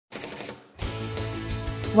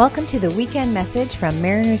Welcome to the weekend message from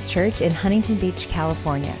Mariners Church in Huntington Beach,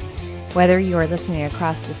 California. Whether you are listening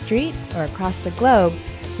across the street or across the globe,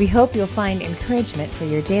 we hope you'll find encouragement for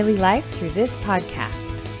your daily life through this podcast.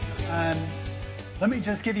 Let me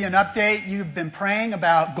just give you an update. You've been praying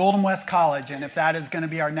about Golden West College, and if that is going to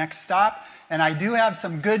be our next stop. And I do have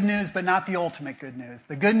some good news, but not the ultimate good news.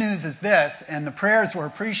 The good news is this, and the prayers were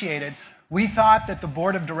appreciated. We thought that the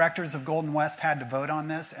board of directors of Golden West had to vote on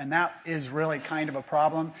this, and that is really kind of a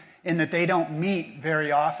problem in that they don't meet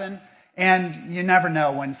very often. And you never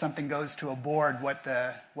know when something goes to a board what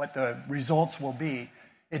the results will be.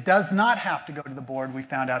 It does not have to go to the board, we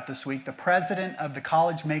found out this week. The president of the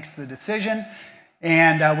college makes the decision,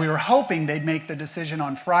 and we were hoping they'd make the decision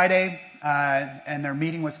on Friday, and their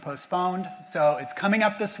meeting was postponed. So it's coming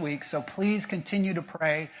up this week, so please continue to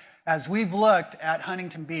pray. As we've looked at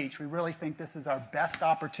Huntington Beach, we really think this is our best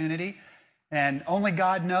opportunity, and only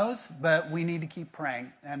God knows, but we need to keep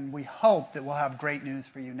praying. And we hope that we'll have great news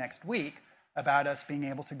for you next week about us being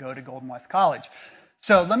able to go to Golden West College.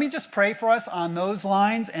 So let me just pray for us on those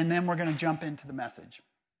lines, and then we're going to jump into the message.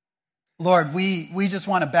 Lord, we just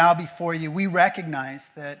want to bow before you. We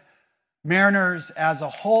recognize that Mariners as a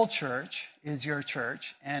whole church is your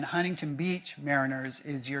church, and Huntington Beach Mariners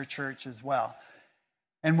is your church as well.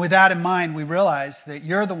 And with that in mind, we realize that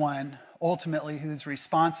you're the one ultimately who's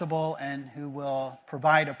responsible and who will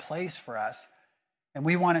provide a place for us. And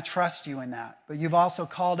we want to trust you in that. But you've also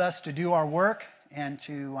called us to do our work and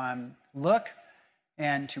to look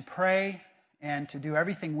and to pray and to do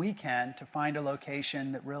everything we can to find a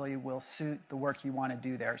location that really will suit the work you want to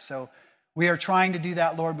do there. So we are trying to do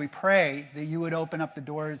that, Lord. We pray that you would open up the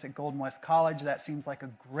doors at Golden West College. That seems like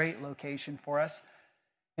a great location for us.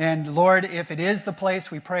 And Lord, if it is the place,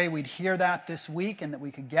 we pray we'd hear that this week and that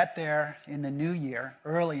we could get there in the new year,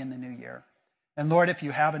 early in the new year. And Lord, if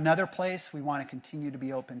you have another place, we want to continue to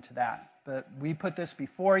be open to that. But we put this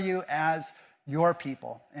before you as your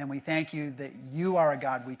people, and we thank you that you are a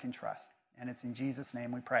God we can trust. And it's in Jesus'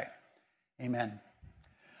 name we pray. Amen.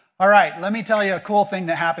 All right, let me tell you a cool thing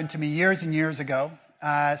that happened to me years and years ago.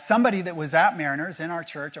 Somebody that was at Mariners in our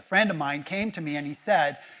church, a friend of mine, came to me and he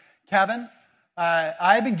said, Kevin,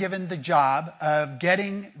 I've been given the job of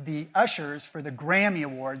getting the ushers for the Grammy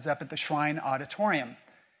Awards up at the Shrine Auditorium.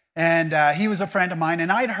 And he was a friend of mine,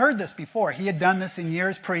 and I'd heard this before. He had done this in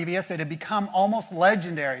years previous. It had become almost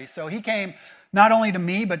legendary. So he came not only to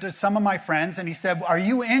me, but to some of my friends, and he said, are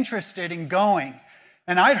you interested in going?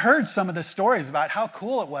 And I'd heard some of the stories about how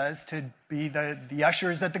cool it was to be the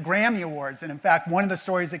ushers at the Grammy Awards. And in fact, one of the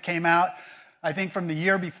stories that came out, I think from the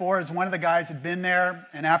year before, is one of the guys had been there,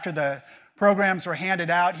 and after the programs were handed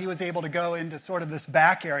out, he was able to go into sort of this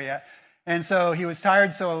back area. And so he was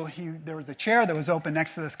tired, so there was a chair that was open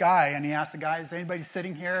next to this guy, and he asked the guy, is anybody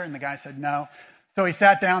sitting here? And the guy said no. So he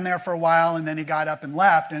sat down there for a while, and then he got up and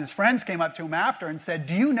left, and his friends came up to him after and said,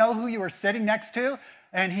 do you know who you were sitting next to?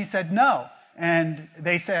 And he said no. And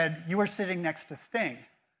they said, you were sitting next to Sting.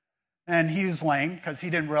 And he was lame because he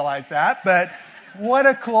didn't realize that, but what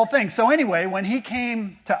a cool thing. So anyway, when he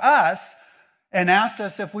came to us and asked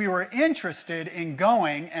us if we were interested in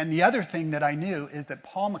going, and the other thing that I knew is that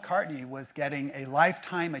Paul McCartney was getting a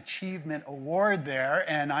Lifetime Achievement Award there,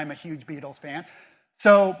 and I'm a huge Beatles fan.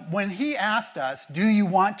 So when he asked us, do you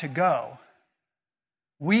want to go?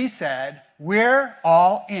 We said, we're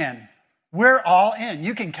all in. We're all in.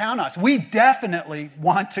 You can count us. We definitely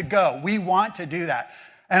want to go. We want to do that.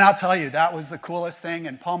 And I'll tell you, that was the coolest thing,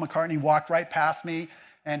 and Paul McCartney walked right past me,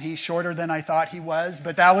 and he's shorter than I thought he was,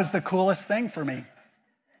 but that was the coolest thing for me.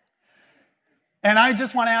 And I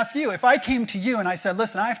just want to ask you, if I came to you and I said,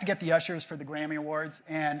 listen, I have to get the ushers for the Grammy Awards,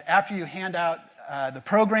 and after you hand out the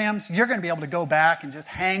programs, you're going to be able to go back and just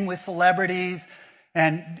hang with celebrities,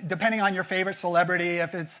 and depending on your favorite celebrity,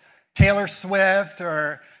 if it's Taylor Swift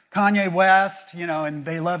or Kanye West, and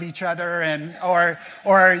they love each other,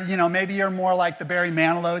 or maybe you're more like the Barry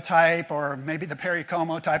Manilow type, or maybe the Perry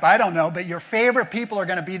Como type, I don't know, but your favorite people are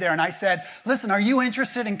going to be there. And I said, listen, are you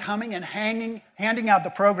interested in coming and handing out the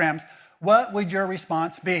programs? What would your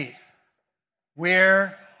response be?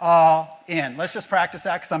 We're all in. Let's just practice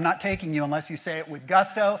that, because I'm not taking you unless you say it with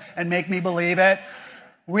gusto and make me believe it.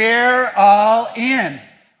 We're all in.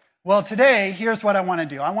 Well, today, here's what I want to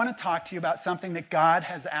do. I want to talk to you about something that God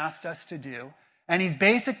has asked us to do. And he's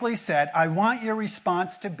basically said, I want your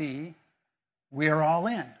response to be, we're all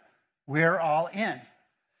in. We're all in.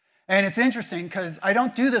 And it's interesting because I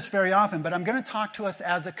don't do this very often, but I'm going to talk to us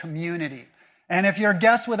as a community. And if you're a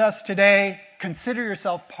guest with us today, consider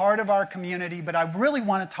yourself part of our community. But I really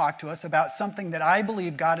want to talk to us about something that I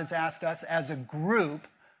believe God has asked us as a group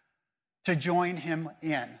to join him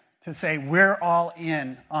in. to say we're all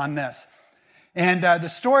in on this. And the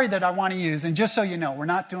story that I want to use, and just so you know, we're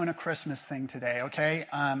not doing a Christmas thing today, okay?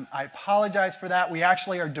 I apologize for that. We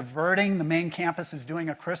actually are diverting. The main campus is doing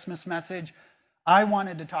a Christmas message. I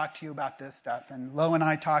wanted to talk to you about this stuff, and Lo and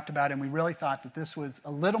I talked about it, and we really thought that this was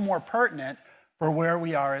a little more pertinent for where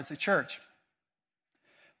we are as a church.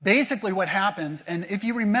 Basically what happens, and if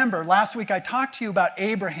you remember, last week I talked to you about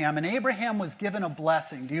Abraham, and Abraham was given a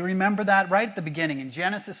blessing. Do you remember that? Right at the beginning, in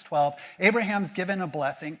Genesis 12, Abraham's given a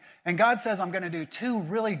blessing, and God says, I'm going to do two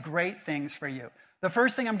really great things for you. The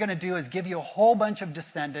first thing I'm going to do is give you a whole bunch of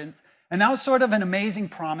descendants, and that was sort of an amazing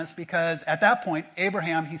promise because at that point,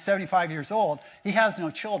 Abraham, he's 75 years old, he has no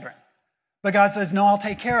children. But God says, no, I'll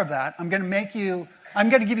take care of that. I'm going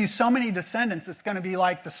to give you so many descendants, it's going to be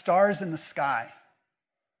like the stars in the sky.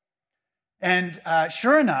 And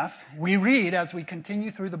sure enough, we read as we continue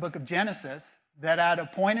through the book of Genesis that at a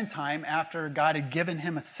point in time after God had given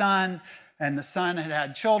him a son, and the son had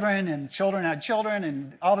had children, and children had children,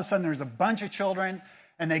 and all of a sudden there's a bunch of children,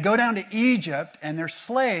 and they go down to Egypt, and they're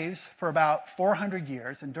slaves for about 400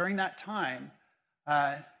 years. And during that time,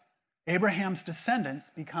 Abraham's descendants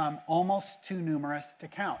become almost too numerous to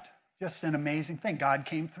count. Just an amazing thing. God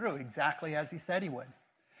came through exactly as he said he would.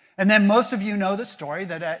 And then most of you know the story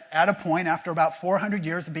that at a point, after about 400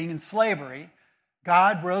 years of being in slavery,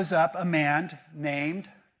 God rose up a man named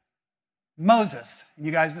Moses.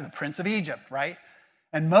 You guys know the Prince of Egypt, right?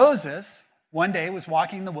 And Moses, one day, was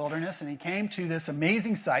walking in the wilderness, and he came to this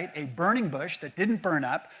amazing sight, a burning bush that didn't burn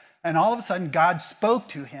up, and all of a sudden, God spoke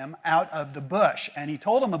to him out of the bush. And he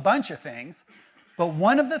told him a bunch of things, but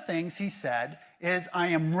one of the things he said is, I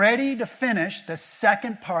am ready to finish the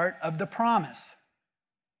second part of the promise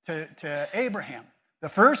to Abraham. The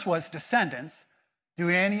first was descendants. Do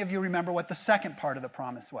any of you remember what the second part of the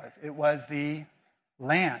promise was? It was the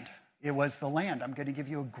land. It was the land. I'm going to give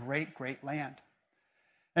you a great, great land.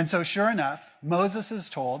 And so sure enough, Moses is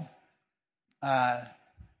told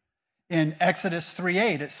in Exodus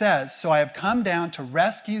 3:8, it says, so I have come down to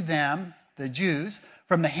rescue them, the Jews,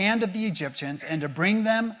 from the hand of the Egyptians and to bring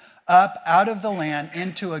them up out of the land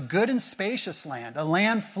into a good and spacious land, a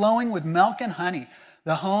land flowing with milk and honey,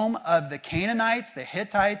 the home of the Canaanites, the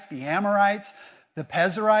Hittites, the Amorites, the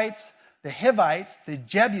Pezerites, the Hivites, the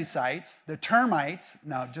Jebusites, the termites.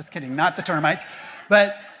 No, just kidding, not the termites.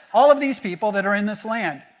 But all of these people that are in this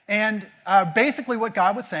land. And basically what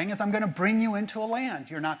God was saying is, I'm going to bring you into a land.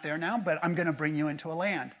 You're not there now, but I'm going to bring you into a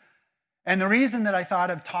land. And the reason that I thought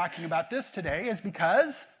of talking about this today is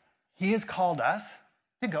because he has called us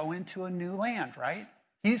to go into a new land, right?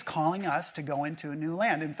 He's calling us to go into a new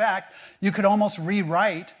land. In fact, you could almost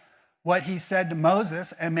rewrite what he said to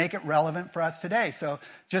Moses and make it relevant for us today. So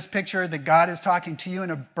just picture that God is talking to you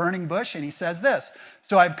in a burning bush, and he says this,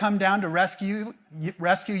 so I've come down to rescue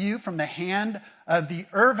you from the hand of the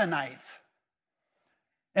Irvinites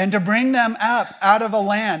and to bring them up out of a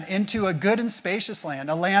land into a good and spacious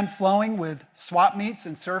land, a land flowing with swap meets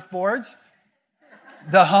and surfboards,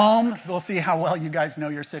 the home, we'll see how well you guys know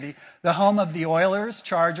your city, the home of the Oilers,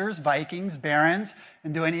 Chargers, Vikings, Barons,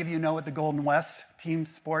 and do any of you know what the Golden West team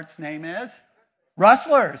sports name is?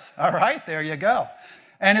 Rustlers. All right, there you go.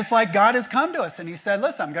 And it's like God has come to us and he said,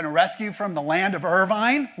 listen, I'm going to rescue you from the land of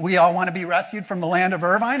Irvine. We all want to be rescued from the land of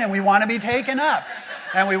Irvine, and we want to be taken up.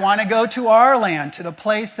 And we want to go to our land, to the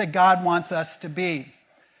place that God wants us to be.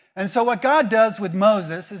 And so what God does with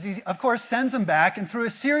Moses is he, of course, sends him back, and through a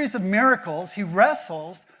series of miracles, he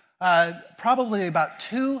wrestles probably about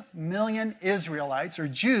 2 million Israelites or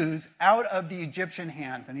Jews out of the Egyptian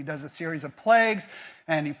hands. And he does a series of plagues,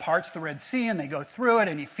 and he parts the Red Sea, and they go through it,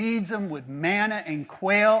 and he feeds them with manna and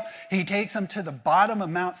quail. He takes them to the bottom of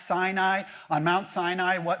Mount Sinai. On Mount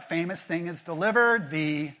Sinai, what famous thing is delivered?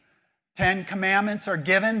 The 10 Commandments are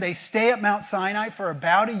given. They stay at Mount Sinai for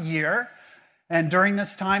about a year. And during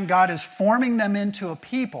this time, God is forming them into a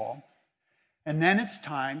people. And then it's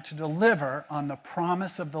time to deliver on the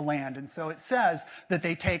promise of the land. And so it says that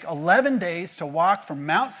they take 11 days to walk from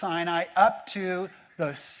Mount Sinai up to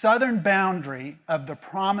the southern boundary of the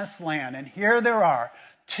promised land. And here there are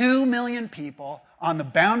 2 million people on the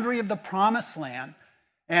boundary of the promised land.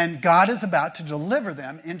 And God is about to deliver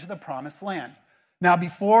them into the promised land. Now,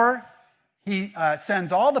 before he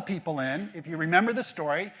sends all the people in, if you remember the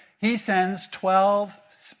story, he sends 12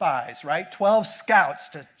 spies, right? 12 scouts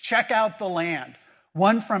to check out the land,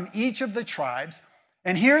 one from each of the tribes.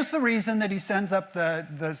 And here's the reason that he sends up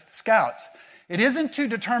the scouts. It isn't to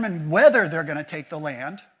determine whether they're going to take the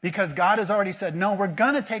land, because God has already said, no, we're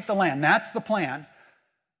going to take the land. That's the plan.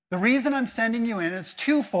 The reason I'm sending you in is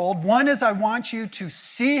twofold. One is I want you to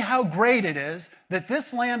see how great it is, that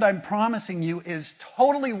this land I'm promising you is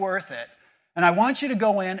totally worth it. And I want you to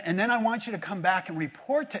go in, and then I want you to come back and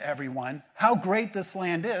report to everyone how great this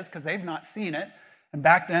land is, because they've not seen it. And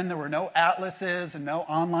back then, there were no atlases and no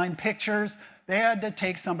online pictures. They had to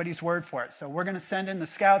take somebody's word for it. So we're going to send in the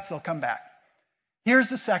scouts. They'll come back. Here's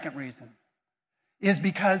the second reason, is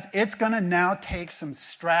because it's going to now take some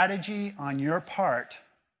strategy on your part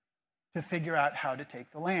to figure out how to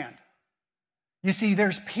take the land. You see,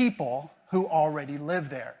 there's people who already live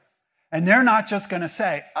there. And they're not just going to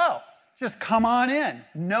say, oh, just come on in,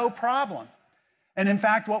 no problem. And in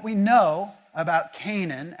fact, what we know about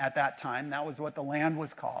Canaan at that time, that was what the land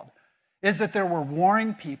was called, is that there were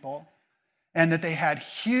warring people and that they had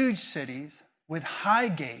huge cities with high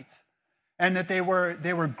gates and that they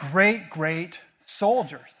were great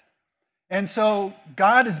soldiers. And so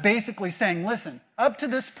God is basically saying, listen, up to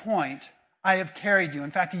this point, I have carried you.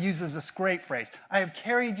 In fact, he uses this great phrase. I have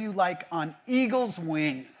carried you like on eagle's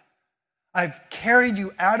wings. I've carried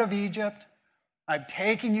you out of Egypt. I've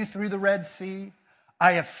taken you through the Red Sea.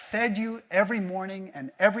 I have fed you every morning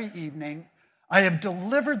and every evening. I have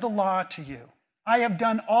delivered the law to you. I have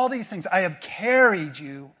done all these things. I have carried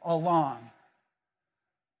you along.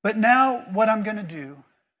 But now what I'm going to do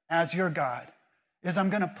as your God is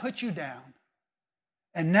I'm going to put you down.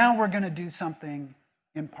 And now we're going to do something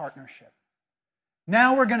in partnership.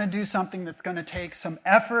 Now we're going to do something that's going to take some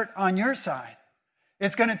effort on your side.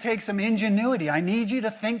 It's going to take some ingenuity. I need you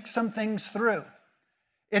to think some things through.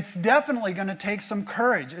 It's definitely going to take some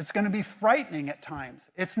courage. It's going to be frightening at times.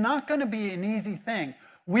 It's not going to be an easy thing.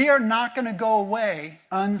 We are not going to go away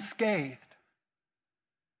unscathed.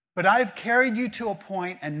 But I've carried you to a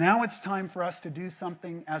point, and now it's time for us to do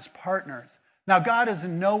something as partners. Now, God is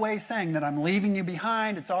in no way saying that I'm leaving you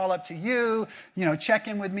behind. It's all up to you. Check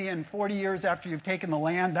in with me in 40 years after you've taken the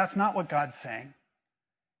land. That's not what God's saying.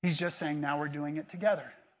 He's just saying, now we're doing it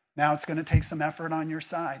together. Now it's going to take some effort on your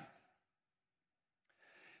side.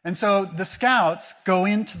 And so the scouts go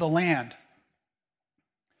into the land.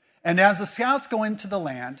 And as the scouts go into the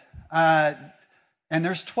land, and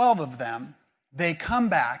there's 12 of them, they come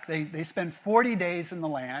back. They spend 40 days in the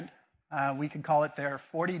land. We could call it their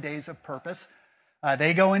 40 days of purpose.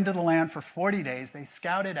 They go into the land for 40 days. They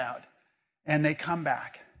scout it out, and they come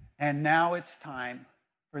back. And now it's time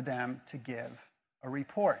for them to give a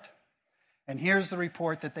report. And here's the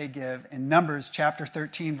report that they give in Numbers chapter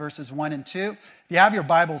 13, verses 1 and 2. If you have your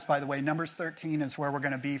Bibles, by the way, Numbers 13 is where we're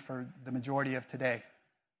going to be for the majority of today.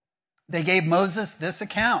 They gave Moses this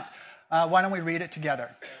account. Why don't we read it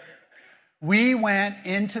together? We went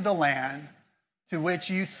into the land to which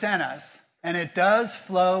you sent us, and it does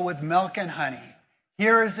flow with milk and honey.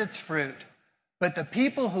 Here is its fruit. But the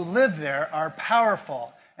people who live there are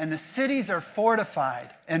powerful, and the cities are fortified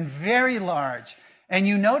and very large. And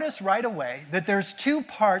you notice right away that there's two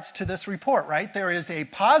parts to this report, right? There is a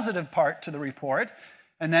positive part to the report,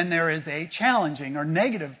 and then there is a challenging or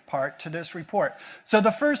negative part to this report. So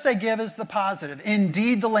the first they give is the positive.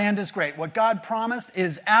 Indeed, the land is great. What God promised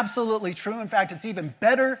is absolutely true. In fact, it's even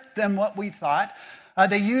better than what we thought.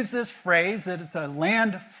 They use this phrase that it's a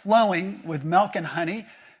land flowing with milk and honey.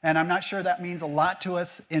 And I'm not sure that means a lot to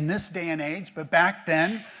us in this day and age, but back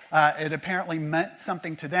then it apparently meant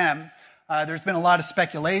something to them. There's been a lot of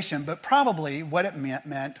speculation, but probably what it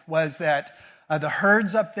meant was that the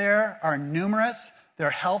herds up there are numerous. They're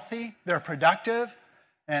healthy, they're productive,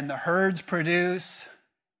 and the herds produce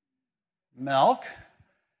milk,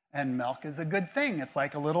 and milk is a good thing. It's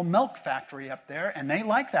like a little milk factory up there, and they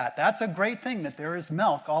like that. That's a great thing that there is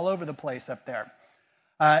milk all over the place up there.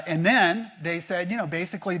 And then they said,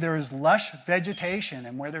 basically there is lush vegetation,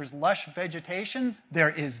 and where there's lush vegetation, there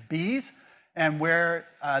is bees, and where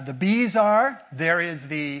the bees are, there is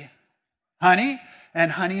the honey. And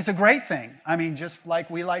honey is a great thing. I mean, just like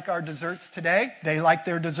we like our desserts today, they liked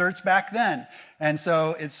their desserts back then. And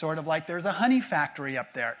so it's sort of like there's a honey factory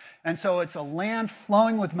up there. And so it's a land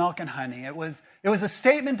flowing with milk and honey. It was a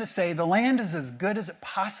statement to say the land is as good as it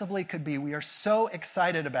possibly could be. We are so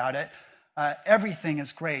excited about it. Everything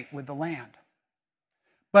is great with the land.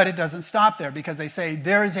 But it doesn't stop there, because they say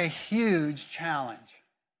there is a huge challenge.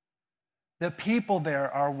 The people there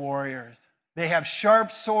are warriors. They have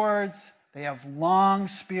sharp swords. They have long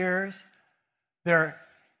spears. Their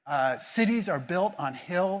cities are built on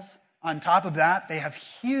hills. On top of that, they have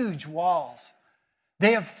huge walls.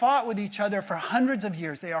 They have fought with each other for hundreds of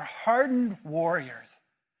years. They are hardened warriors.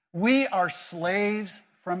 We are slaves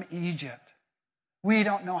from Egypt. We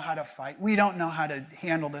don't know how to fight. We don't know how to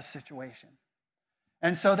handle this situation.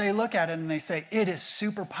 And so they look at it and they say, it is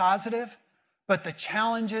super positive, But the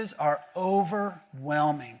challenges are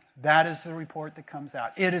overwhelming. That is the report that comes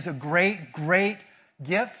out. It is a great, great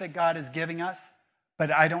gift that God is giving us,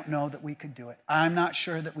 but I don't know that we could do it. I'm not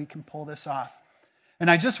sure that we can pull this off. And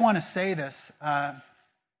I just want to say this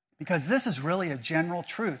because this is really a general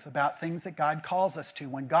truth about things that God calls us to.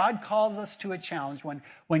 When God calls us to a challenge,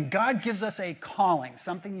 when God gives us a calling,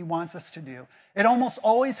 something he wants us to do, it almost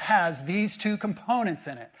always has these two components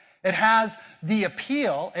in it. It has the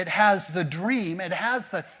appeal, it has the dream, it has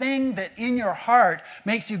the thing that in your heart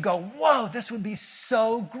makes you go, whoa, this would be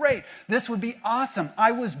so great. This would be awesome.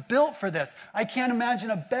 I was built for this. I can't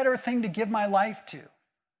imagine a better thing to give my life to.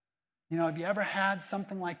 You know, have you ever had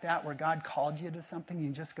something like that where God called you to something and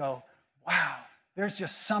you just go, wow, there's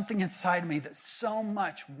just something inside me that so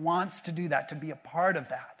much wants to do that, to be a part of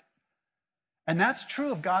that. And that's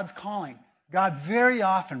true of God's calling. God very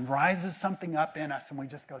often rises something up in us and we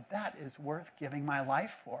just go, that is worth giving my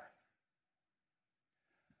life for.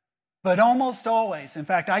 But almost always, in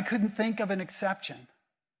fact, I couldn't think of an exception.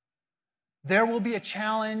 There will be a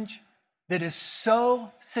challenge that is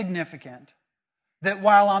so significant that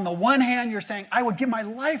while on the one hand you're saying, I would give my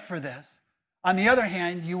life for this, on the other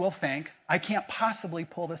hand, you will think, I can't possibly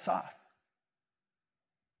pull this off.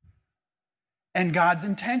 And God's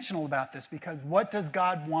intentional about this because what does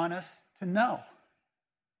God want us to know?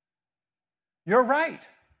 You're right.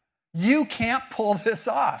 You can't pull this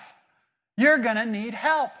off. You're going to need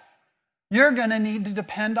help. You're going to need to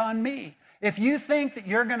depend on me. If you think that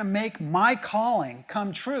you're going to make my calling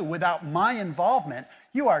come true without my involvement,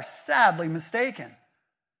 you are sadly mistaken.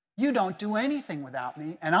 You don't do anything without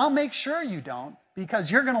me, and I'll make sure you don't,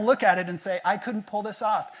 because you're going to look at it and say, I couldn't pull this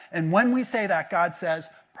off. And when we say that, God says,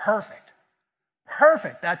 perfect.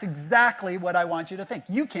 Perfect. That's exactly what I want you to think.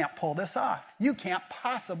 You can't pull this off. You can't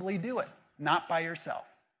possibly do it, not by yourself.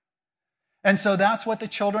 And so that's what the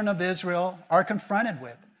children of Israel are confronted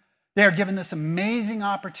with. They are given this amazing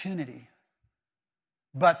opportunity,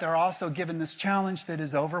 but they're also given this challenge that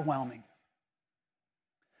is overwhelming.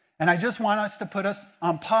 And I just want us to put us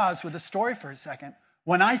on pause with a story for a second.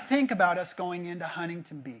 When I think about us going into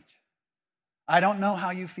Huntington Beach, I don't know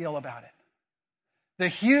how you feel about it. The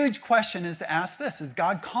huge question is to ask this: is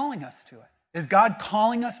God calling us to it? Is God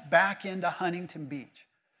calling us back into Huntington Beach?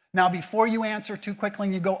 Now, before you answer too quickly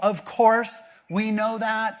and you go, of course, we know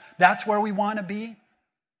that. That's where we want to be.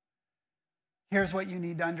 Here's what you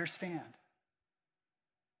need to understand.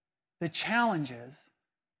 The challenges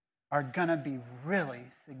are going to be really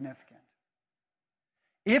significant.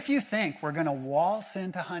 If you think we're going to waltz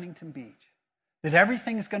into Huntington Beach, that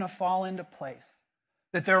everything's going to fall into place,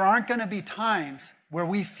 that there aren't going to be times where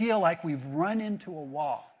we feel like we've run into a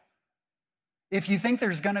wall, if you think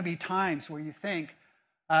there's going to be times where you think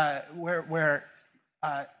where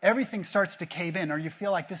everything starts to cave in, or you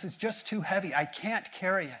feel like this is just too heavy, I can't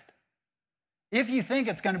carry it, if you think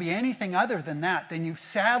it's going to be anything other than that, then you've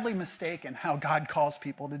sadly mistaken how God calls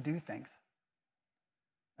people to do things.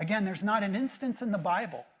 Again, there's not an instance in the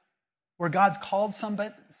Bible where God's called some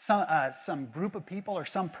group of people or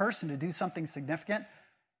some person to do something significant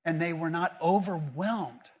and they were not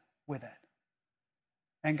overwhelmed with it.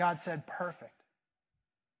 And God said, perfect.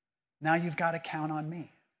 Now you've got to count on me.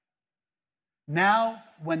 Now,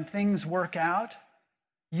 when things work out,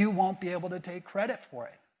 you won't be able to take credit for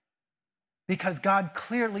it. Because God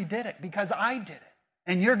clearly did it, because I did it.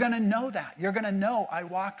 And you're going to know that. You're going to know I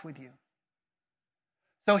walked with you.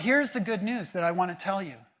 So here's the good news that I want to tell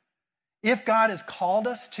you. If God has called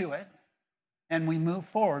us to it and we move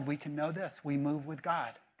forward, we can know this: we move with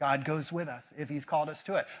God. God goes with us if he's called us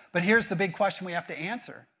to it. But here's the big question we have to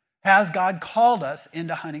answer. Has God called us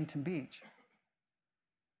into Huntington Beach?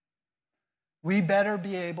 We better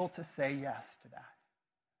be able to say yes to that.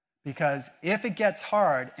 Because if it gets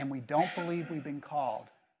hard and we don't believe we've been called,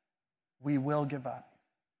 we will give up.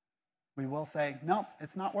 We will say, no,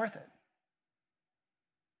 it's not worth it.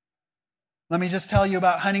 Let me just tell you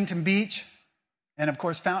about Huntington Beach. And of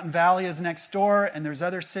course, Fountain Valley is next door, and there's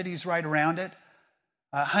other cities right around it.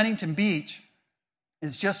 Huntington Beach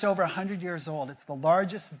is just over 100 years old. It's the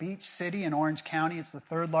largest beach city in Orange County. It's the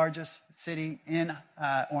third largest city in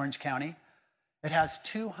Orange County. It has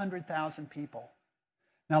 200,000 people.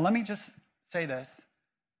 Now, let me just say this.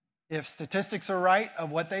 If statistics are right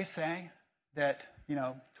of what they say, that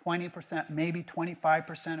 20%, maybe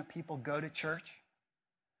 25% of people go to church,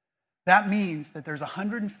 that means that there's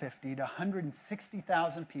 150 to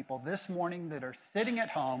 160,000 people this morning that are sitting at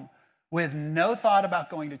home with no thought about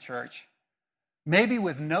going to church, maybe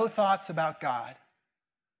with no thoughts about God,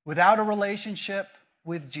 without a relationship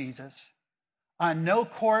with Jesus, on no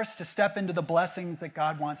course to step into the blessings that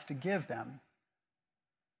God wants to give them.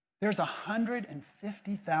 There's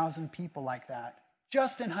 150,000 people like that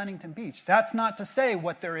just in Huntington Beach. That's not to say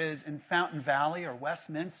what there is in Fountain Valley or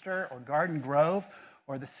Westminster or Garden Grove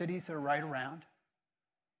or the cities that are right around.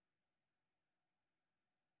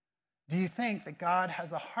 Do you think that God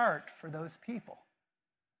has a heart for those people?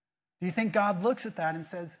 Do you think God looks at that and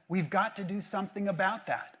says, we've got to do something about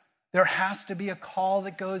that? There has to be a call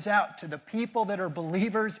that goes out to the people that are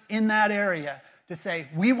believers in that area to say,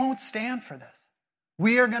 we won't stand for this.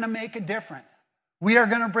 We are going to make a difference. We are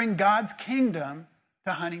going to bring God's kingdom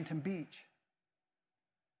to Huntington Beach.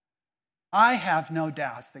 I have no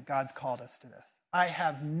doubts that God's called us to this. I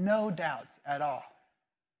have no doubts at all.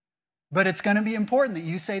 But it's going to be important that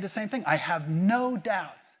you say the same thing. I have no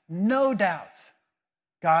doubts,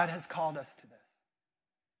 God has called us to this.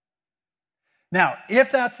 Now,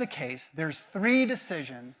 if that's the case, there's 3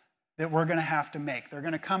 decisions that we're going to have to make. They're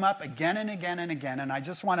going to come up again and again and again, and I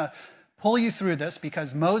just want to pull you through this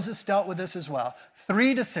because Moses dealt with this as well.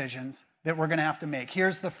 3 decisions that we're going to have to make.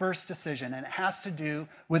 Here's the first decision, and it has to do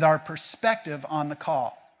with our perspective on the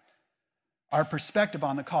call. Our perspective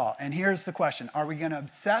on the call. And here's the question. Are we going to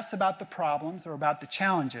obsess about the problems or about the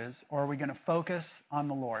challenges, or are we going to focus on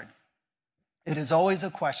the Lord? It is always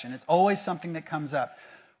a question. It's always something that comes up.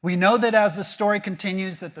 We know that as the story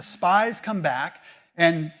continues that the spies come back,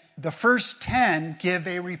 and the first 10 give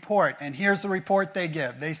a report. And here's the report they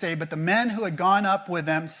give. They say, but the men who had gone up with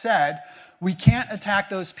them said, we can't attack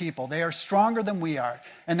those people. They are stronger than we are.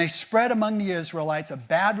 And they spread among the Israelites a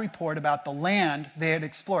bad report about the land they had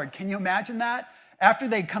explored. Can you imagine that? After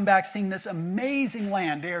they come back seeing this amazing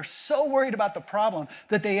land, they are so worried about the problem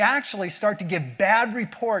that they actually start to give bad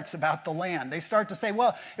reports about the land. They start to say,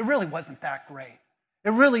 well, it really wasn't that great.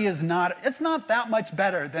 It really is not. It's not that much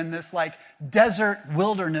better than this like desert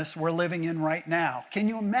wilderness we're living in right now. Can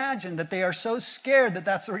you imagine that they are so scared that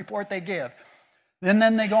that's the report they give? And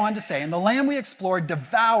then they go on to say, and the land we explored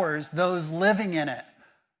devours those living in it.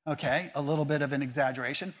 Okay, a little bit of an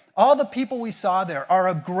exaggeration. All the people we saw there are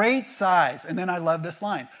of great size. And then I love this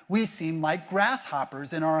line. We seem like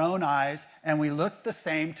grasshoppers in our own eyes, and we look the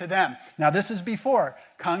same to them. Now, this is before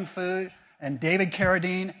Kung Fu and David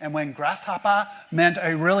Carradine, and when grasshopper meant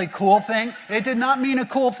a really cool thing, it did not mean a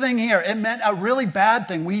cool thing here. It meant a really bad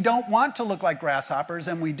thing. We don't want to look like grasshoppers,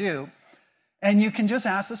 and we do. And you can just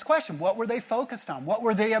ask this question, what were they focused on? What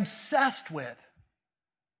were they obsessed with?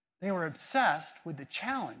 They were obsessed with the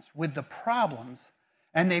challenge, with the problems,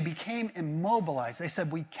 and they became immobilized. They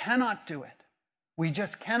said, we cannot do it. We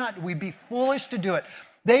just cannot. We'd be foolish to do it.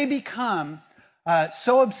 They become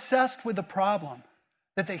so obsessed with the problem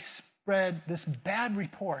that they spread this bad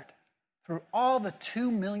report through all the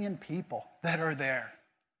 2 million people that are there.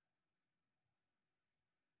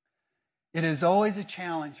 It is always a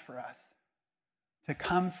challenge for us to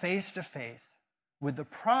come face to face with the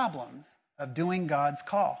problems of doing God's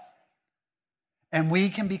call. And we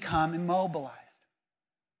can become immobilized.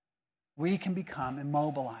 We can become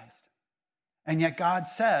immobilized. And yet God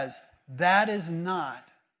says, that is not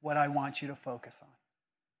what I want you to focus on.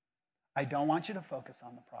 I don't want you to focus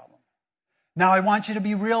on the problem. Now, I want you to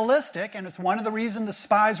be realistic, and it's one of the reasons the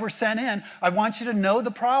spies were sent in. I want you to know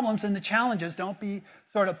the problems and the challenges. Don't be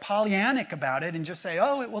sort of Pollyannic about it and just say,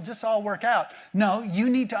 oh, it will just all work out. No, you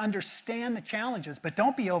need to understand the challenges, but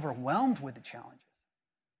don't be overwhelmed with the challenges.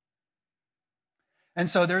 And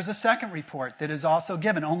so there's a second report that is also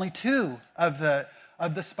given. Only 2 of the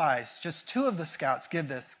spies, just 2 of the scouts give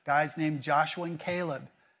this, guys named Joshua and Caleb.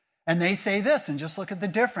 And they say this, and just look at the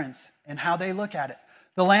difference in how they look at it.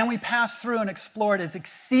 The land we passed through and explored is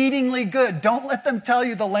exceedingly good. Don't let them tell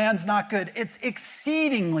you the land's not good. It's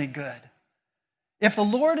exceedingly good. If the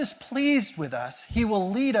Lord is pleased with us, he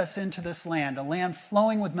will lead us into this land, a land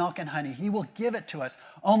flowing with milk and honey. He will give it to us.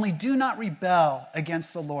 Only do not rebel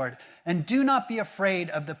against the Lord, and do not be afraid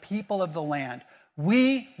of the people of the land.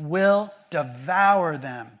 We will devour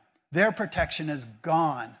them. Their protection is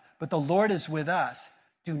gone, but the Lord is with us.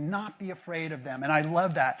 Do not be afraid of them. And I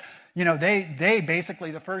love that. You know, they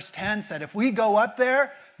basically, the first 10 said, if we go up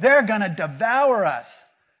there, they're going to devour us.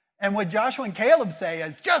 And what Joshua and Caleb say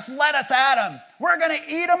is, just let us at them. We're going to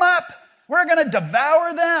eat them up. We're going to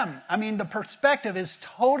devour them. I mean, the perspective is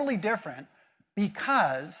totally different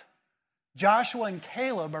because Joshua and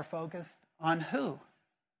Caleb are focused on who?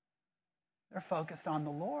 They're focused on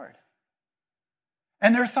the Lord.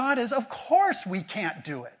 And their thought is, of course we can't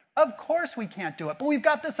do it. Of course we can't do it. But we've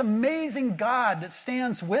got this amazing God that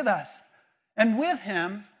stands with us. And with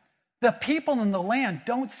him, the people in the land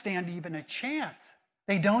don't stand even a chance.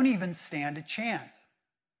 They don't even stand a chance.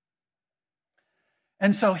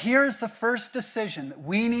 And so here's the first decision that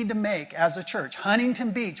we need to make as a church.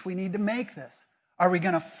 Huntington Beach, we need to make this. Are we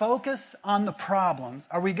going to focus on the problems?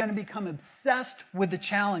 Are we going to become obsessed with the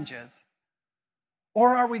challenges?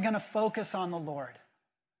 Or are we going to focus on the Lord?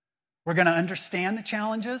 We're going to understand the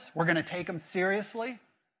challenges. We're going to take them seriously.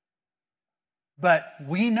 But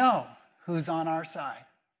we know who's on our side.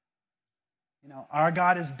 You know, our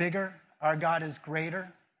God is bigger. Our God is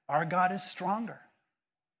greater. Our God is stronger.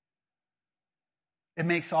 It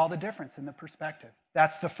makes all the difference in the perspective.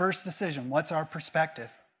 That's the first decision. What's our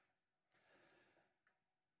perspective?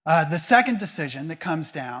 The second decision that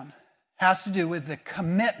comes down has to do with the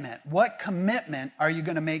commitment. What commitment are you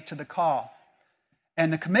going to make to the call?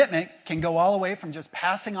 And the commitment can go all the way from just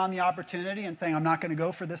passing on the opportunity and saying, I'm not going to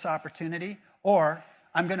go for this opportunity, or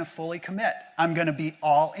I'm going to fully commit. I'm going to be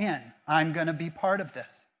all in. I'm going to be part of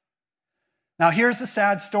this. Now, here's the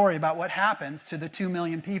sad story about what happens to the 2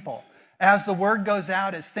 million people. As the word goes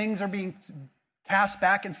out, as things are being cast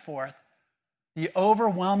back and forth, the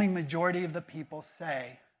overwhelming majority of the people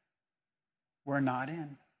say, we're not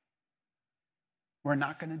in. We're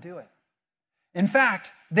not going to do it. In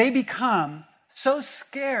fact, they become so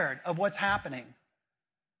scared of what's happening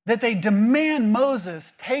that they demand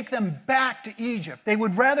Moses take them back to Egypt. They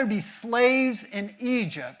would rather be slaves in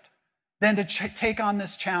Egypt than to take on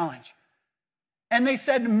this challenge. And they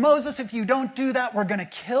said, Moses, if you don't do that, we're going to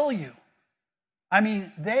kill you. I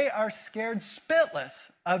mean, they are scared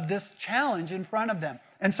spitless of this challenge in front of them.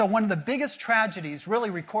 And so one of the biggest tragedies really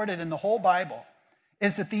recorded in the whole Bible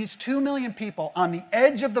is that these 2 million people on the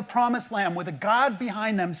edge of the promised land with a God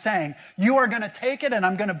behind them saying, you are going to take it and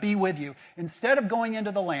I'm going to be with you. Instead of going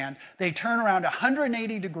into the land, they turn around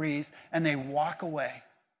 180 degrees and they walk away.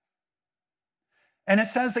 And it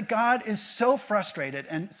says that God is so frustrated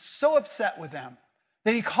and so upset with them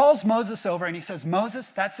that he calls Moses over and he says,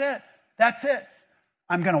 Moses, that's it. That's it.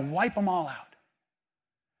 I'm going to wipe them all out.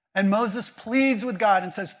 And Moses pleads with God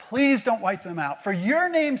and says, please don't wipe them out. For your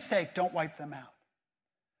name's sake, don't wipe them out.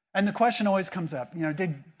 And the question always comes up, you know,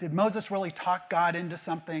 did Moses really talk God into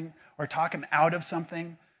something or talk him out of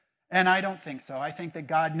something? And I don't think so. I think that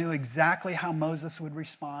God knew exactly how Moses would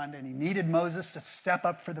respond, and he needed Moses to step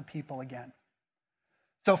up for the people again.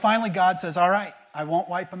 So finally God says, all right, I won't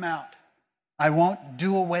wipe them out. I won't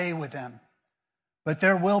do away with them. But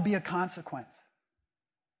there will be a consequence.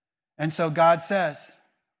 And so God says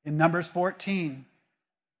in Numbers 14,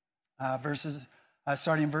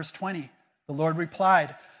 starting in verse 20, the Lord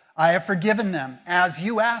replied, I have forgiven them, as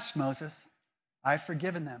you asked, Moses. I've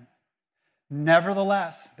forgiven them.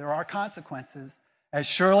 Nevertheless, there are consequences. As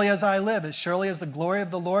surely as I live, as surely as the glory of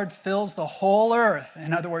the Lord fills the whole earth,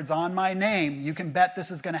 in other words, on my name, you can bet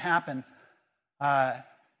this is going to happen.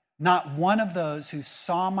 Not one of those who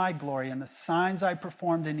saw my glory and the signs I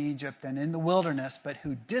performed in Egypt and in the wilderness, but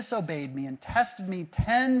who disobeyed me and tested me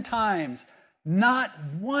 10 times, not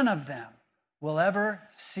one of them will ever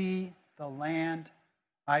see the land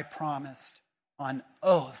I promised on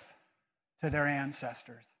oath to their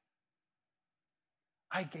ancestors.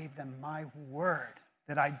 I gave them my word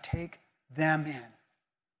that I'd take them in.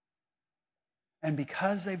 And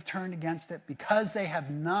because they've turned against it, because they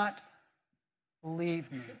have not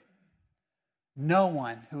believed me, no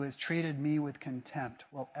one who has treated me with contempt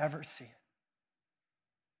will ever see it.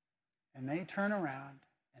 And they turn around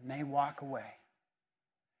and they walk away.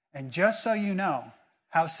 And just so you know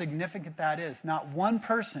how significant that is, not one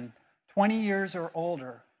person 20 years or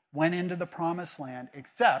older went into the promised land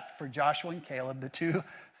except for Joshua and Caleb, the 2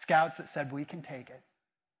 scouts that said, we can take it.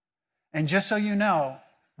 And just so you know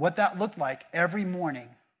what that looked like, every morning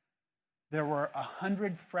there were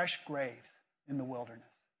 100 fresh graves in the wilderness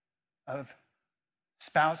of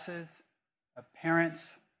spouses, of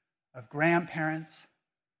parents, of grandparents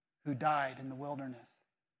who died in the wilderness.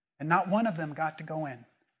 And not one of them got to go in.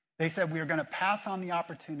 They said, we are going to pass on the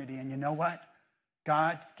opportunity. And you know what?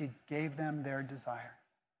 God gave them their desire.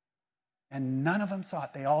 And none of them saw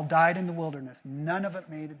it. They all died in the wilderness. None of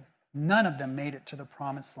them made it to the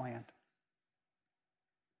promised land.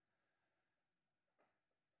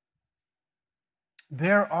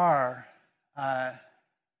 There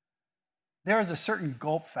is a certain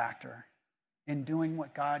gulp factor in doing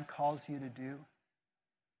what God calls you to do.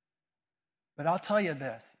 But I'll tell you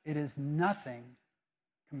this, it is nothing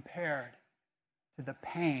compared to the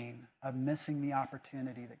pain of missing the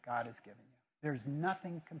opportunity that God has given you. There's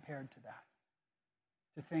nothing compared to that.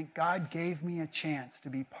 To think God gave me a chance to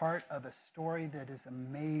be part of a story that is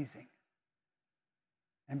amazing.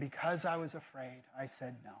 And because I was afraid, I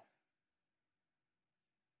said no.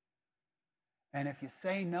 And if you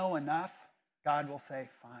say no enough, God will say,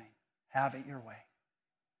 fine, have it your way.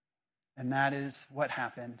 And that is what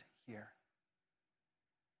happened here.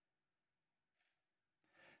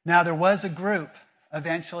 Now, there was a group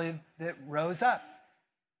eventually that rose up.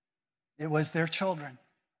 It was their children.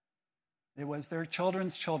 It was their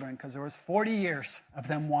children's children, because there was 40 years of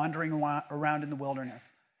them wandering around in the wilderness.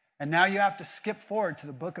 And now you have to skip forward to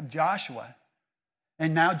the book of Joshua.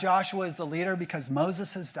 And now Joshua is the leader because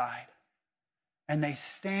Moses has died. And they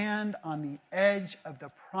stand on the edge of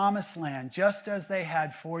the promised land, just as they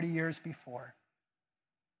had 40 years before.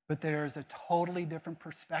 But there is a totally different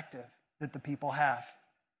perspective that the people have.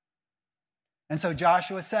 And so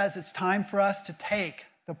Joshua says it's time for us to take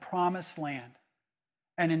the promised land.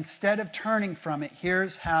 And instead of turning from it,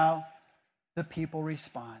 here's how the people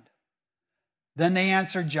respond. Then they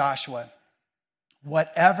answered Joshua,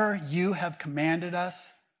 "Whatever you have commanded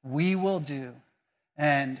us, we will do.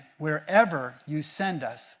 And wherever you send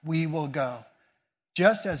us, we will go.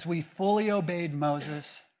 Just as we fully obeyed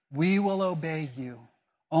Moses, we will obey you.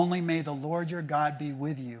 Only may the Lord your God be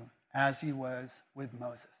with you as he was with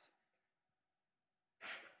Moses."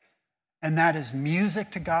 And that is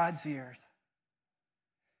music to God's ears.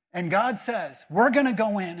 And God says, we're going to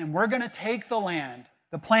go in and we're going to take the land.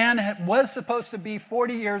 The plan was supposed to be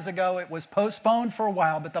 40 years ago. It was postponed for a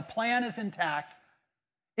while, but the plan is intact.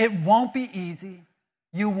 It won't be easy.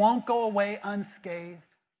 You won't go away unscathed.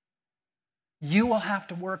 You will have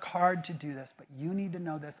to work hard to do this, but you need to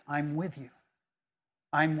know this. I'm with you.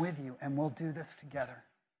 I'm with you, and we'll do this together.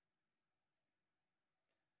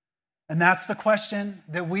 And that's the question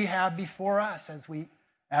that we have before us as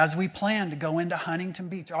we plan to go into Huntington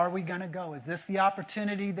Beach. Are we going to go? Is this the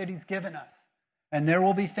opportunity that he's given us? And there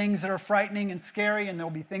will be things that are frightening and scary, and there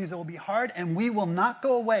will be things that will be hard, and we will not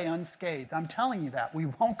go away unscathed. I'm telling you that. We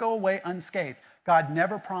won't go away unscathed. God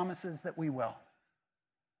never promises that we will.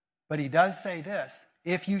 But he does say this: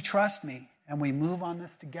 if you trust me and we move on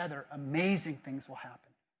this together, amazing things will happen.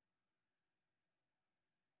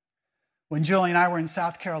 When Julie and I were in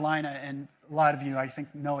South Carolina, and a lot of you, I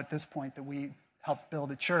think, know at this point that we helped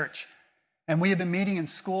build a church, and we had been meeting in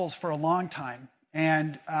schools for a long time,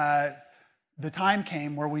 and the time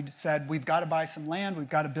came where we said, we've got to buy some land, we've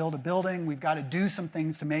got to build a building, we've got to do some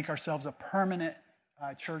things to make ourselves a permanent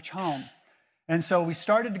church home. And so we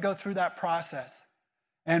started to go through that process.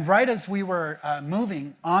 And right as we were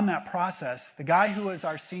moving on that process, the guy who was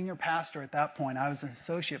our senior pastor at that point, I was an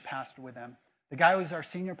associate pastor with him, the guy who was our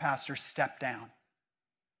senior pastor stepped down.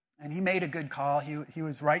 And he made a good call. He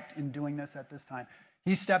was right in doing this at this time.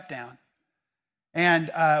 He stepped down.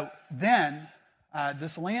 And then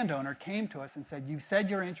this landowner came to us and said, "You said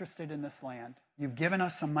you're interested in this land. You've given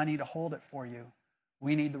us some money to hold it for you.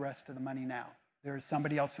 We need the rest of the money now. There's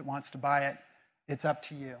somebody else that wants to buy it. It's up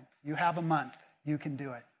to you. You have a month. You can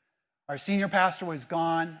do it." Our senior pastor was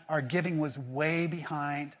gone. Our giving was way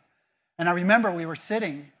behind. And I remember we were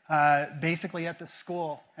sitting basically at the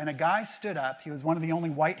school, and a guy stood up. He was one of the only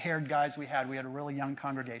white-haired guys we had. We had a really young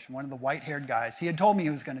congregation, one of the white-haired guys. He had told me he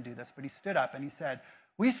was going to do this, but he stood up and he said,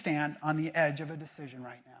 "We stand on the edge of a decision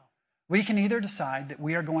right now. We can either decide that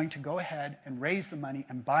we are going to go ahead and raise the money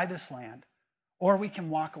and buy this land, or we can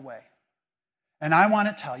walk away. And I want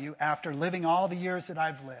to tell you, after living all the years that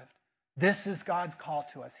I've lived, this is God's call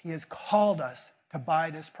to us. He has called us to buy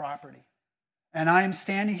this property. And I am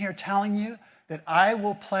standing here telling you that I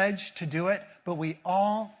will pledge to do it, but we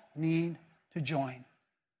all need to join.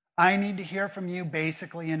 I need to hear from you,"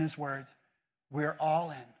 basically in his words. We're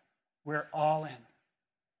all in. We're all in.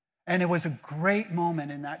 And it was a great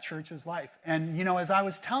moment in that church's life. And, you know, as I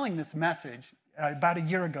was telling this message about a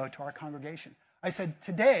year ago to our congregation, I said,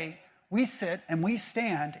 today we sit and we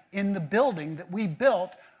stand in the building that we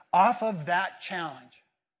built off of that challenge.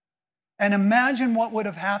 And imagine what would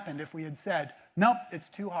have happened if we had said, "Nope, it's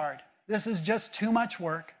too hard. This is just too much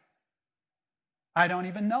work." I don't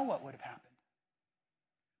even know what would have happened.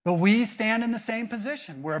 But we stand in the same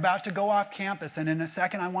position. We're about to go off campus, and in a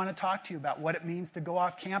second I want to talk to you about what it means to go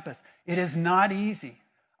off campus. It is not easy.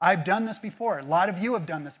 I've done this before. A lot of you have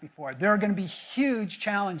done this before. There are going to be huge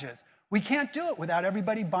challenges. We can't do it without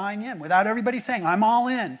everybody buying in, without everybody saying, "I'm all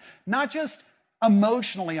in." Not just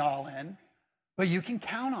emotionally all in, but you can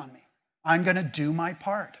count on me. I'm going to do my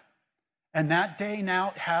part. And that day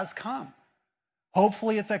now has come.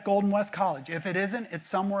 Hopefully it's at Golden West College. If it isn't, it's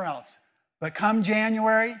somewhere else. But come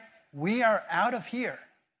January, we are out of here,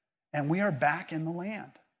 and we are back in the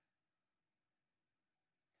land.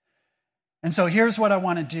 And so here's what I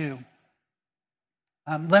want to do.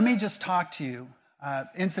 Let me just talk to you.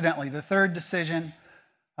 Incidentally, the third decision,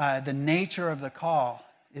 the nature of the call,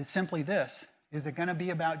 is simply this. Is it going to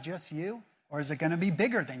be about just you, or is it going to be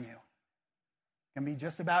bigger than you? Can be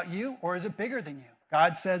just about you, or is it bigger than you?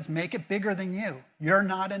 God says, make it bigger than you. You're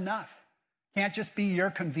not enough. Can't just be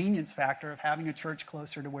your convenience factor of having a church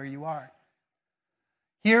closer to where you are.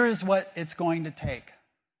 Here is what it's going to take.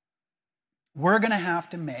 We're going to have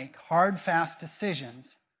to make hard, fast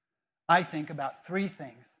decisions, I think, about three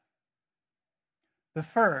things. The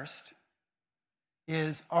first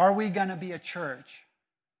is, are we going to be a church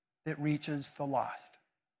that reaches the lost?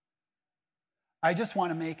 I just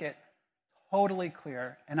want to make it totally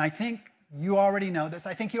clear, and I think you already know this.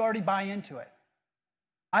 I think you already buy into it.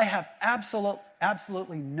 I have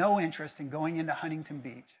absolutely no interest in going into Huntington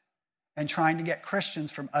Beach and trying to get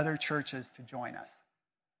Christians from other churches to join us.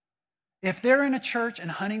 If they're in a church in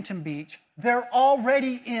Huntington Beach, they're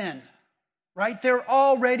already in, right? They're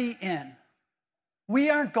already in. We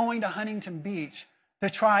aren't going to Huntington Beach to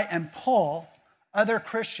try and pull other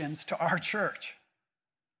Christians to our church.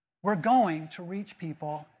 We're going to reach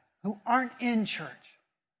people who aren't in church.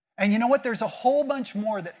 And you know what? There's a whole bunch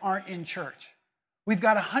more that aren't in church. We've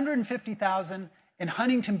got 150,000 in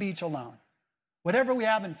Huntington Beach alone. Whatever we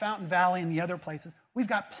have in Fountain Valley and the other places, we've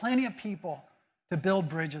got plenty of people to build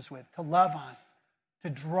bridges with, to love on, to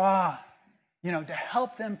draw, to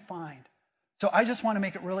help them find. So I just want to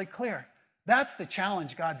make it really clear. That's the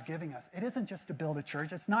challenge God's giving us. It isn't just to build a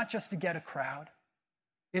church. It's not just to get a crowd.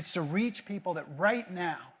 It's to reach people that right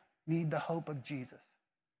now need the hope of Jesus.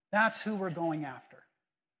 That's who we're going after.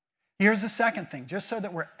 Here's the second thing, just so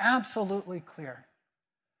that we're absolutely clear.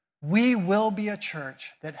 We will be a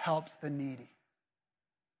church that helps the needy.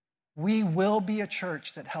 We will be a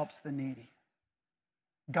church that helps the needy.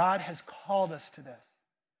 God has called us to this.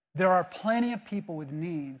 There are plenty of people with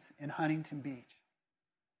needs in Huntington Beach.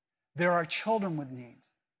 There are children with needs.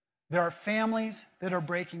 There are families that are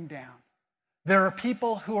breaking down. There are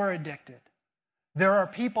people who are addicted. There are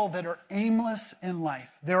people that are aimless in life.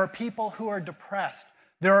 There are people who are depressed.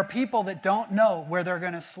 There are people that don't know where they're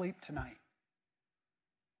going to sleep tonight.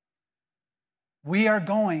 We are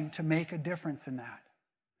going to make a difference in that.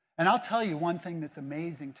 And I'll tell you one thing that's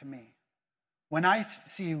amazing to me. When I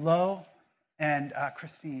see Lo and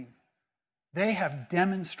Christine, they have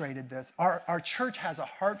demonstrated this. Our church has a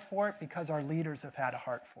heart for it because our leaders have had a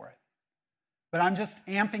heart for it. But I'm just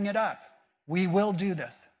amping it up. We will do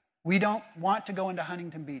this. We don't want to go into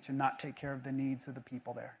Huntington Beach and not take care of the needs of the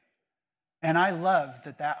people there. And I love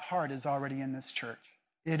that that heart is already in this church.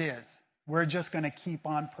 It is. We're just going to keep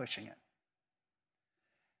on pushing it.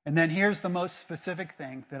 And then here's the most specific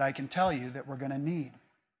thing that I can tell you that we're going to need.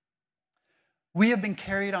 We have been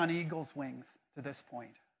carried on eagle's wings to this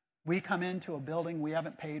point. We come into a building we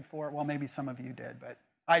haven't paid for. Well, maybe some of you did, but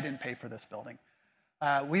I didn't pay for this building.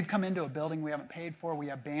 We've come into a building we haven't paid for. We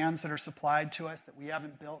have bands that are supplied to us that we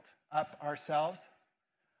haven't built up ourselves.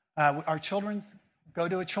 Our children go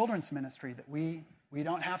to a children's ministry that we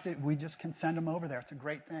don't have to, we just can send them over there. It's a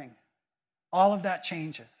great thing. All of that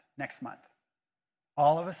changes next month.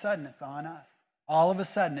 All of a sudden, it's on us. All of a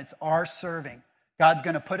sudden, it's our serving. God's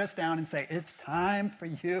going to put us down and say, it's time for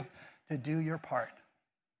you to do your part.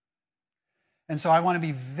 And so I want to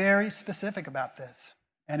be very specific about this.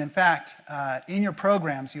 And in fact, in your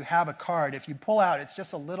programs, you have a card. If you pull out, it's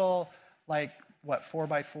just a little, 4x4,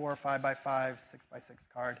 5x5, 6x6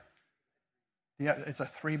 card. Yeah, it's a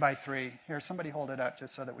 3x3. Here, somebody hold it up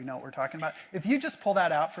just so that we know what we're talking about. If you just pull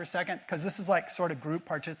that out for a second, because this is like sort of group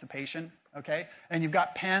participation, okay? And you've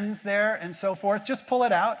got pens there and so forth. Just pull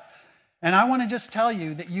it out. And I want to just tell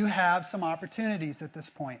you that you have some opportunities at this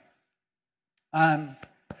point.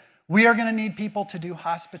 We are going to need people to do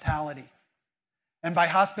hospitality. And by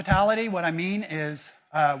hospitality, what I mean is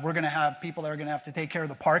we're going to have people that are going to have to take care of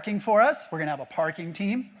the parking for us. We're going to have a parking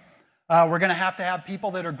team. We're going to have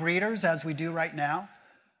people that are greeters, as we do right now.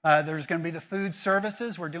 There's going to be the food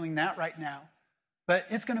services. We're doing that right now. But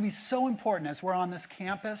it's going to be so important as we're on this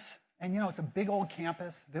campus, and it's a big old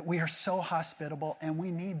campus, that we are so hospitable, and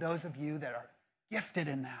we need those of you that are gifted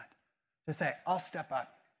in that to say, I'll step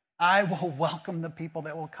up. I will welcome the people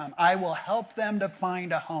that will come. I will help them to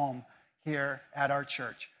find a home here at our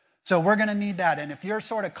church. So we're going to need that. And if you're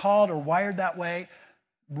sort of called or wired that way,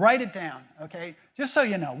 write it down, okay? Just so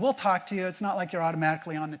you know, we'll talk to you. It's not like you're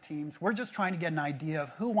automatically on the teams. We're just trying to get an idea of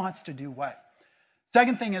who wants to do what.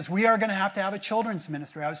 Second thing is we are going to have a children's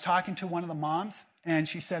ministry. I was talking to one of the moms, and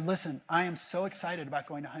she said, listen, I am so excited about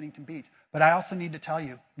going to Huntington Beach, but I also need to tell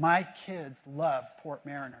you, my kids love Port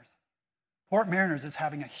Mariners. Port Mariners is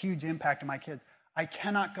having a huge impact on my kids. I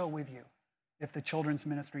cannot go with you if the children's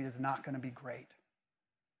ministry is not going to be great.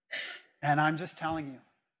 And I'm just telling you,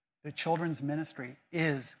 the children's ministry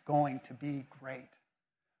is going to be great.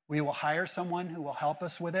 We will hire someone who will help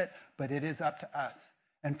us with it, but it is up to us.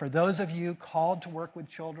 And for those of you called to work with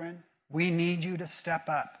children, we need you to step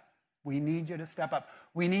up. We need you to step up.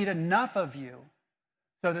 We need enough of you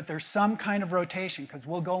so that there's some kind of rotation, because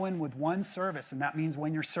we'll go in with one service, and that means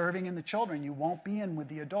when you're serving in the children, you won't be in with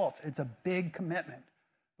the adults. It's a big commitment,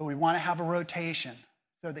 but we want to have a rotation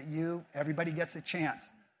so that everybody gets a chance.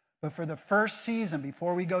 But for the first season,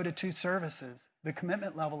 before we go to 2 services, the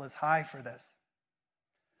commitment level is high for this.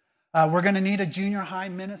 We're going to need a junior high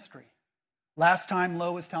ministry. Last time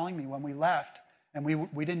Lo was telling me when we left, and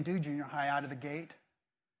we didn't do junior high out of the gate,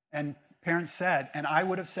 and parents said, and I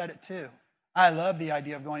would have said it too, I love the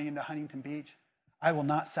idea of going into Huntington Beach. I will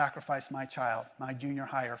not sacrifice my child, my junior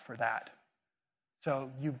higher, for that.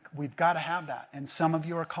 So we've got to have that. And some of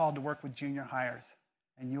you are called to work with junior hires,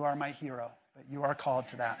 and you are my hero, but you are called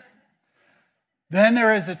to that. Then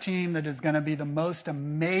there is a team that is going to be the most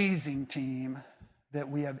amazing team that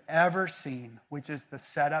we have ever seen, which is the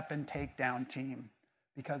setup and takedown team.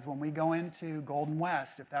 Because when we go into Golden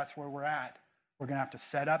West, if that's where we're at, we're going to have to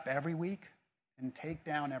set up every week and take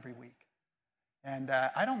down every week. And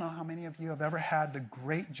I don't know how many of you have ever had the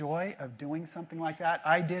great joy of doing something like that.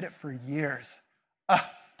 I did it for years.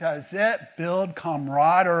 Does it build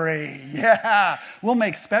camaraderie? Yeah. We'll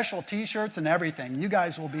make special T-shirts and everything. You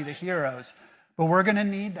guys will be the heroes. But we're going to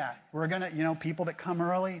need that. We're going to, people that come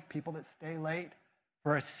early, people that stay late.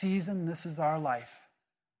 For a season, this is our life.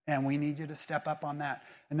 And we need you to step up on that.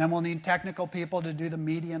 And then we'll need technical people to do the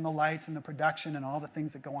media and the lights and the production and all the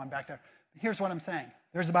things that go on back there. Here's what I'm saying.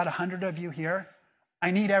 There's about 100 of you here. I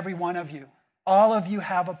need every one of you. All of you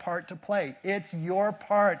have a part to play. It's your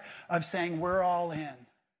part of saying we're all in.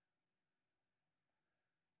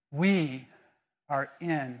 We are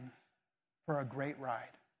in for a great ride.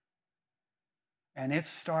 And it's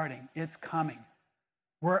starting. It's coming.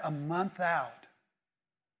 We're a month out.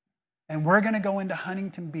 And we're going to go into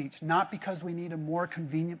Huntington Beach, not because we need a more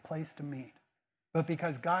convenient place to meet, but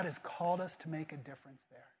because God has called us to make a difference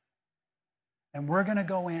there. And we're going to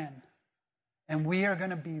go in, and we are going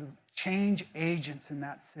to be change agents in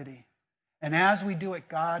that city. And as we do it,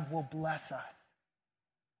 God will bless us.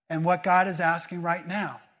 And what God is asking right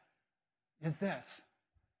now is this: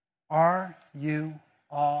 are you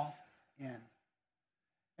all in?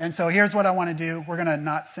 And so here's what I want to do. We're going to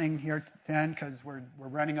not sing here at 10 because we're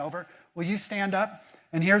running over. Will you stand up?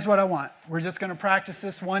 And here's what I want. We're just going to practice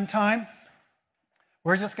this one time.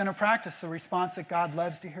 We're just going to practice the response that God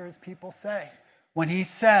loves to hear his people say. When he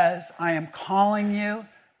says, I am calling you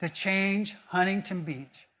to change Huntington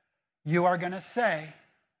Beach, you are going to say,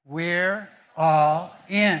 we're all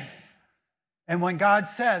in. And when God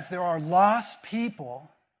says there are lost people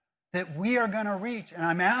that we are going to reach, and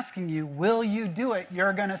I'm asking you, will you do it?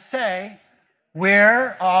 You're going to say,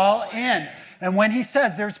 we're all in. And when he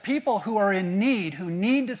says there's people who are in need, who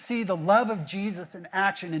need to see the love of Jesus in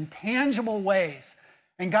action in tangible ways,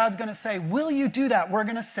 and God's going to say, will you do that? We're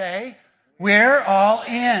going to say, we're all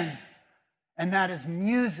in. And that is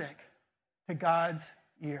music to God's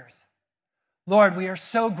ears. Lord, we are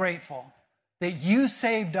so grateful that you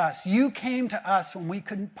saved us. You came to us when we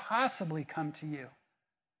couldn't possibly come to you.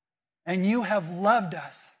 And you have loved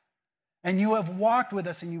us. And you have walked with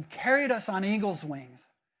us, and you've carried us on eagle's wings.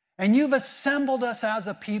 And you've assembled us as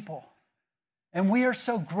a people. And we are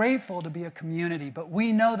so grateful to be a community, but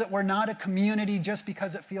we know that we're not a community just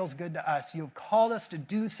because it feels good to us. You have called us to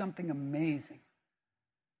do something amazing.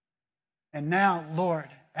 And now, Lord,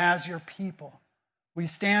 as your people, we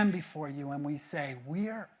stand before you and we say,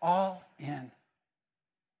 we're all in.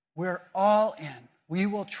 We're all in. We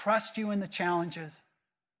will trust you in the challenges.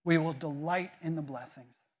 We will delight in the blessings.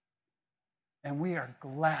 And we are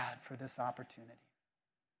glad for this opportunity.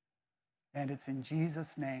 And it's in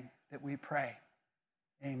Jesus' name that we pray.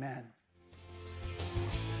 Amen.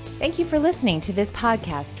 Thank you for listening to this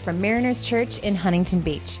podcast from Mariners Church in Huntington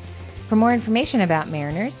Beach. For more information about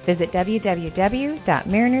Mariners, visit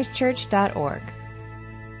www.marinerschurch.org.